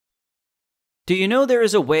Do you know there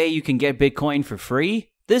is a way you can get Bitcoin for free?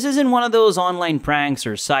 This isn't one of those online pranks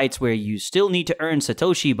or sites where you still need to earn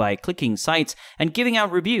Satoshi by clicking sites and giving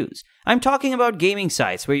out reviews. I'm talking about gaming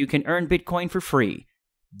sites where you can earn Bitcoin for free.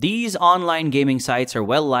 These online gaming sites are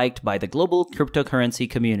well liked by the global cryptocurrency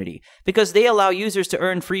community because they allow users to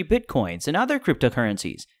earn free Bitcoins and other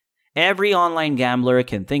cryptocurrencies. Every online gambler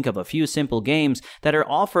can think of a few simple games that are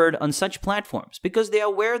offered on such platforms because they are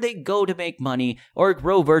where they go to make money or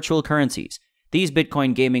grow virtual currencies. These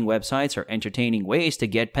Bitcoin gaming websites are entertaining ways to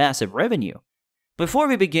get passive revenue. Before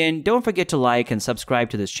we begin, don't forget to like and subscribe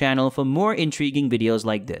to this channel for more intriguing videos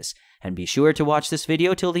like this, and be sure to watch this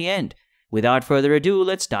video till the end. Without further ado,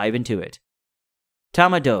 let's dive into it.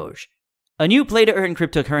 Tama Doge. A new play-to-earn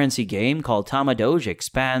cryptocurrency game called Tama Doge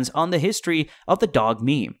expands on the history of the dog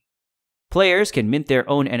meme. Players can mint their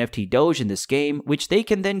own NFT Doge in this game, which they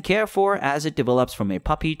can then care for as it develops from a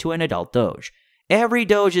puppy to an adult Doge. Every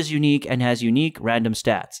Doge is unique and has unique random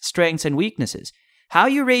stats, strengths, and weaknesses. How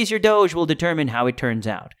you raise your Doge will determine how it turns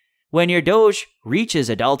out. When your Doge reaches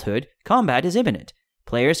adulthood, combat is imminent.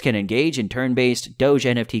 Players can engage in turn-based Doge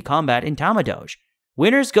NFT combat in Tama Doge.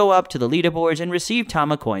 Winners go up to the leaderboards and receive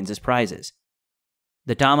Tama coins as prizes.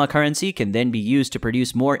 The Tama currency can then be used to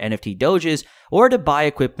produce more NFT Doges or to buy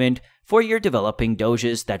equipment for your developing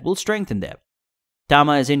Doges that will strengthen them.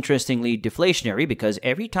 Tama is interestingly deflationary because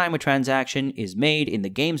every time a transaction is made in the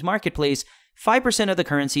game's marketplace, 5% of the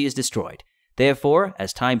currency is destroyed. Therefore,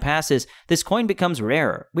 as time passes, this coin becomes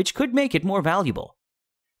rarer, which could make it more valuable.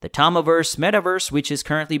 The Tamaverse metaverse, which is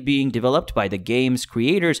currently being developed by the game's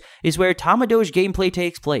creators, is where Tama Doge gameplay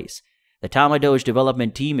takes place. The Tama Doge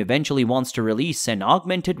development team eventually wants to release an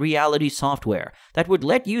augmented reality software that would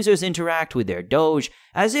let users interact with their Doge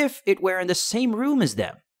as if it were in the same room as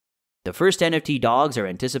them. The first NFT dogs are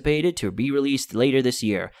anticipated to be released later this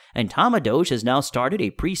year, and Tama Doge has now started a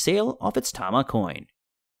pre-sale of its Tama coin.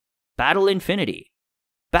 Battle Infinity.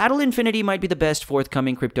 Battle Infinity might be the best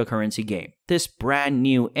forthcoming cryptocurrency game. This brand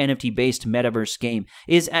new NFT-based metaverse game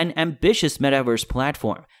is an ambitious metaverse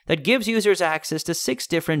platform that gives users access to 6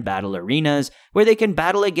 different battle arenas where they can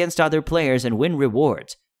battle against other players and win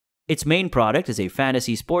rewards. Its main product is a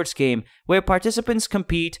fantasy sports game where participants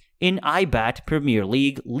compete in IBAT Premier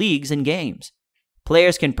League leagues and games.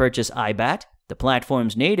 Players can purchase IBAT, the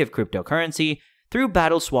platform's native cryptocurrency, through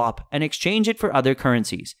BattleSwap and exchange it for other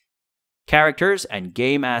currencies. Characters and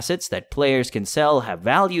game assets that players can sell have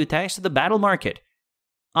value thanks to the battle market.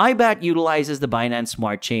 IBAT utilizes the Binance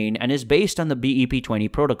Smart Chain and is based on the BEP20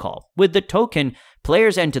 protocol. With the token,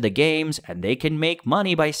 players enter the games and they can make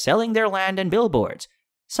money by selling their land and billboards.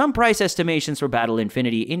 Some price estimations for Battle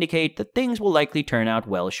Infinity indicate that things will likely turn out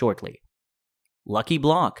well shortly. Lucky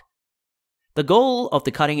Block. The goal of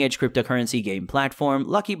the cutting-edge cryptocurrency game platform,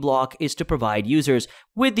 Lucky Block, is to provide users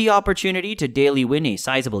with the opportunity to daily win a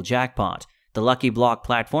sizable jackpot. The Lucky Block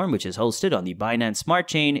platform, which is hosted on the Binance Smart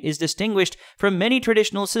Chain, is distinguished from many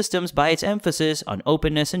traditional systems by its emphasis on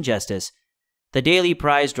openness and justice. The daily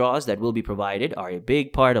prize draws that will be provided are a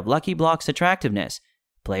big part of Lucky Block's attractiveness.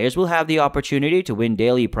 Players will have the opportunity to win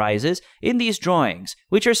daily prizes in these drawings,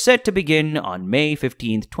 which are set to begin on May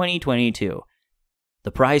 15, 2022.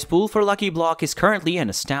 The prize pool for Lucky Block is currently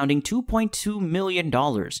an astounding $2.2 million.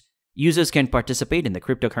 Users can participate in the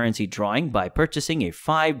cryptocurrency drawing by purchasing a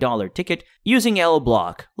 $5 ticket using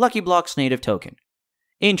L-Block, Lucky Block's native token.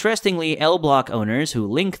 Interestingly, L-Block owners who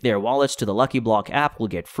link their wallets to the Lucky Block app will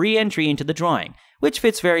get free entry into the drawing, which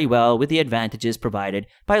fits very well with the advantages provided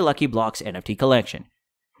by Lucky Block's NFT collection.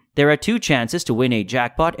 There are 2 chances to win a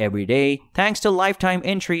jackpot every day thanks to lifetime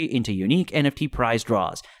entry into unique NFT prize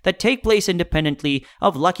draws that take place independently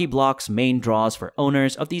of Lucky Block's main draws for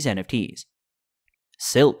owners of these NFTs.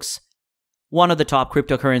 Silks. One of the top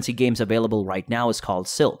cryptocurrency games available right now is called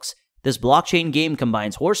Silks. This blockchain game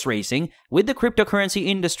combines horse racing with the cryptocurrency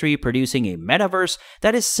industry, producing a metaverse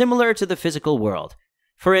that is similar to the physical world.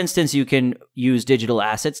 For instance, you can use digital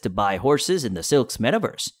assets to buy horses in the Silks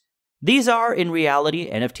metaverse. These are, in reality,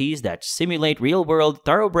 NFTs that simulate real-world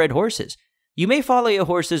thoroughbred horses. You may follow a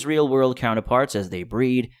horse's real-world counterparts as they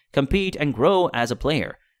breed, compete, and grow as a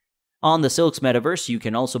player. On the Silks metaverse, you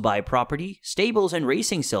can also buy property, stables, and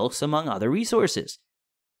racing silks, among other resources.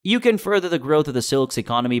 You can further the growth of the Silks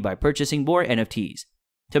economy by purchasing more NFTs.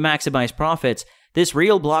 To maximize profits, this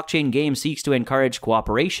real blockchain game seeks to encourage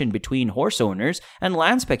cooperation between horse owners and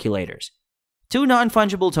land speculators. 2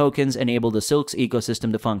 non-fungible tokens enable the Silks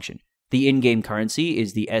ecosystem to function. The in-game currency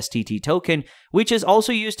is the STT token, which is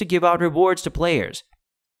also used to give out rewards to players.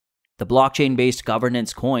 The blockchain-based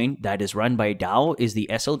governance coin that is run by DAO is the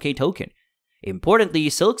SLK token. Importantly,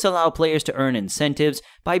 Silks allow players to earn incentives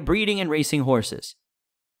by breeding and racing horses.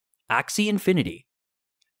 Axie Infinity.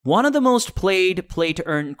 One of the most played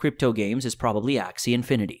play-to-earn crypto games is probably Axie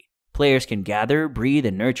Infinity. Players can gather, breed,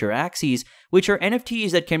 and nurture Axies, which are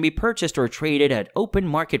NFTs that can be purchased or traded at open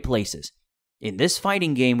marketplaces. In this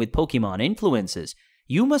fighting game with Pokemon influences,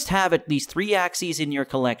 you must have at least 3 Axies in your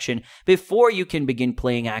collection before you can begin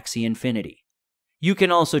playing Axie Infinity. You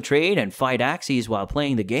can also trade and fight Axies while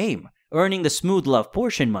playing the game, earning the Smooth Love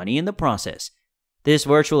portion money in the process. This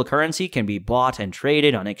virtual currency can be bought and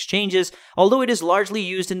traded on exchanges, although it is largely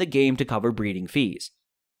used in the game to cover breeding fees.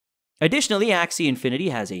 Additionally, Axie Infinity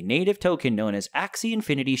has a native token known as Axie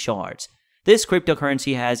Infinity Shards. This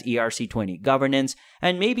cryptocurrency has ERC20 governance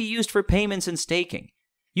and may be used for payments and staking.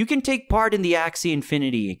 You can take part in the Axie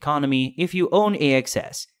Infinity economy if you own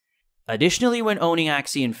AXS. Additionally, when owning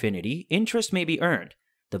Axie Infinity, interest may be earned.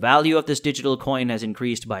 The value of this digital coin has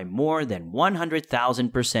increased by more than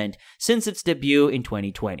 100,000% since its debut in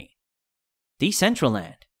 2020.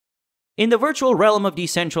 Decentraland. In the virtual realm of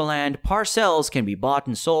Decentraland, parcels can be bought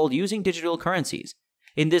and sold using digital currencies.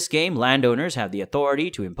 In this game, landowners have the authority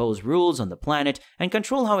to impose rules on the planet and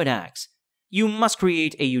control how it acts. You must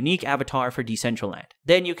create a unique avatar for Decentraland.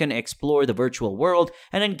 Then you can explore the virtual world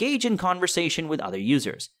and engage in conversation with other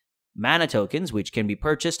users. Mana tokens, which can be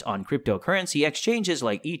purchased on cryptocurrency exchanges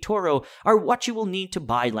like eToro, are what you will need to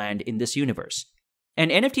buy land in this universe. An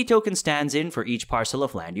NFT token stands in for each parcel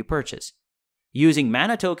of land you purchase. Using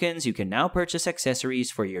mana tokens, you can now purchase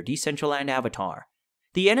accessories for your Decentraland avatar.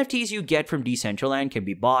 The NFTs you get from Decentraland can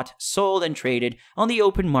be bought, sold, and traded on the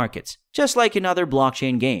open markets, just like in other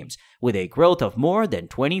blockchain games, with a growth of more than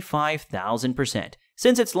 25,000%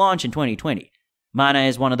 since its launch in 2020. Mana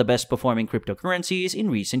is one of the best performing cryptocurrencies in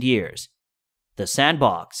recent years. The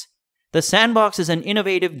Sandbox. The Sandbox is an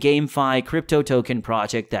innovative GameFi crypto token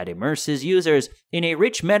project that immerses users in a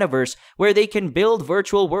rich metaverse where they can build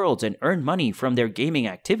virtual worlds and earn money from their gaming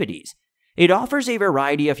activities. It offers a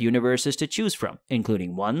variety of universes to choose from,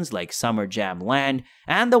 including ones like Summer Jam Land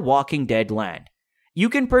and The Walking Dead Land. You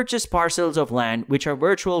can purchase parcels of land which are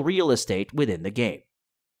virtual real estate within the game.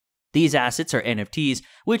 These assets are NFTs,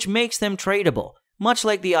 which makes them tradable, much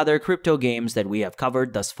like the other crypto games that we have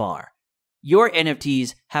covered thus far. Your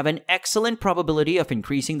NFTs have an excellent probability of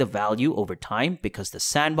increasing the value over time because the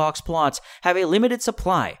Sandbox plots have a limited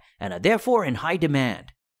supply and are therefore in high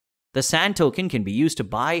demand. The Sand token can be used to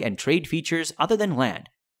buy and trade features other than land.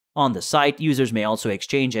 On the site, users may also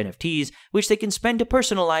exchange NFTs, which they can spend to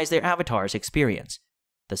personalize their avatar's experience.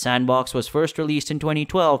 The Sandbox was first released in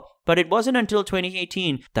 2012, but it wasn't until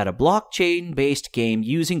 2018 that a blockchain-based game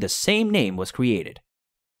using the same name was created.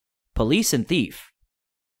 Police and Thief.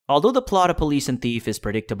 Although the plot of Police and Thief is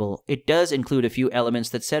predictable, it does include a few elements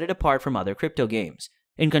that set it apart from other crypto games.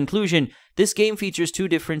 In conclusion, this game features 2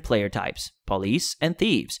 different player types, police and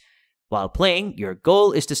thieves. While playing, your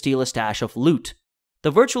goal is to steal a stash of loot,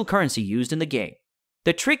 the virtual currency used in the game.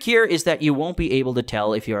 The trick here is that you won't be able to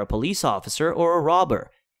tell if you're a police officer or a robber.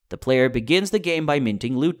 The player begins the game by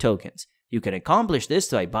minting loot tokens. You can accomplish this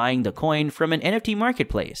by buying the coin from an NFT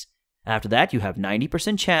marketplace. After that, you have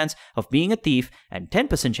 90% chance of being a thief and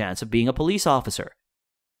 10% chance of being a police officer.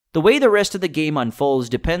 The way the rest of the game unfolds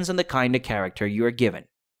depends on the kind of character you are given.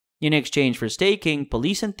 In exchange for staking,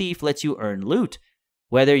 Police and Thief lets you earn loot.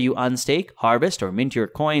 Whether you unstake, harvest, or mint your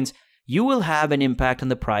coins, you will have an impact on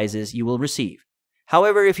the prizes you will receive.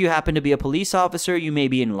 However, if you happen to be a police officer, you may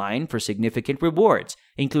be in line for significant rewards,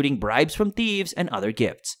 including bribes from thieves and other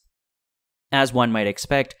gifts. As one might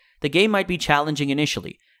expect, the game might be challenging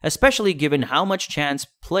initially, especially given how much chance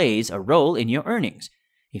plays a role in your earnings.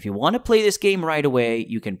 If you want to play this game right away,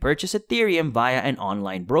 you can purchase Ethereum via an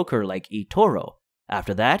online broker like eToro.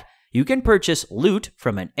 After that, you can purchase loot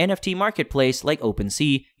from an NFT marketplace like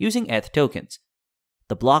OpenSea using ETH tokens.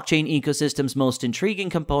 The blockchain ecosystem's most intriguing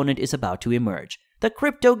component is about to emerge, the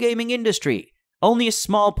crypto gaming industry. Only a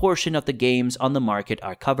small portion of the games on the market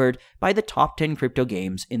are covered by the top 10 crypto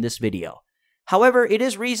games in this video. However, it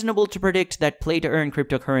is reasonable to predict that play-to-earn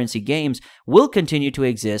cryptocurrency games will continue to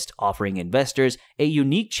exist, offering investors a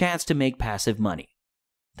unique chance to make passive money.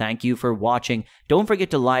 Thank you for watching. Don't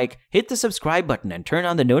forget to like, hit the subscribe button, and turn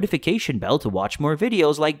on the notification bell to watch more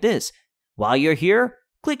videos like this. While you're here,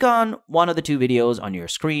 click on one of the 2 videos on your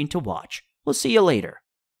screen to watch. We'll see you later.